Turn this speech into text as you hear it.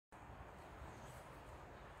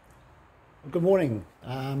Good morning.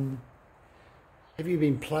 Have you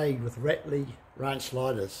been plagued with rattly ranch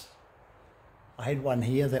sliders? I had one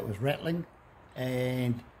here that was rattling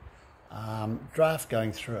and draft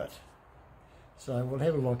going through it. So we'll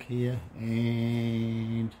have a look here,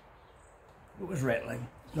 and it was rattling.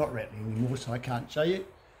 It's not rattling anymore, so I can't show you.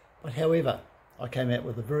 But however, I came out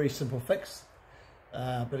with a very simple fix,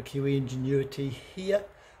 a bit of Kiwi ingenuity here.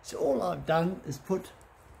 So all I've done is put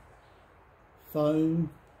foam,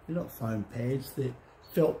 they're not foam pads, they're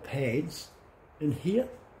felt pads in here,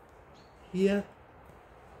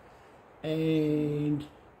 and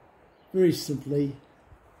very simply,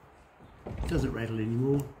 it doesn't rattle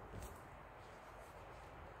anymore.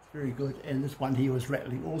 It's very good. And this one here was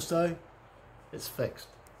rattling also. It's fixed.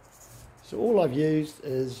 So all I've used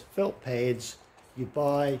is felt pads you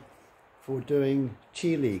buy for doing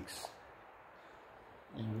chair legs.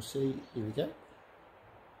 And you'll see, here we go.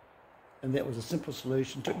 And that was a simple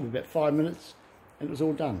solution. Took me about 5 minutes and it was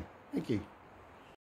all done. Thank you.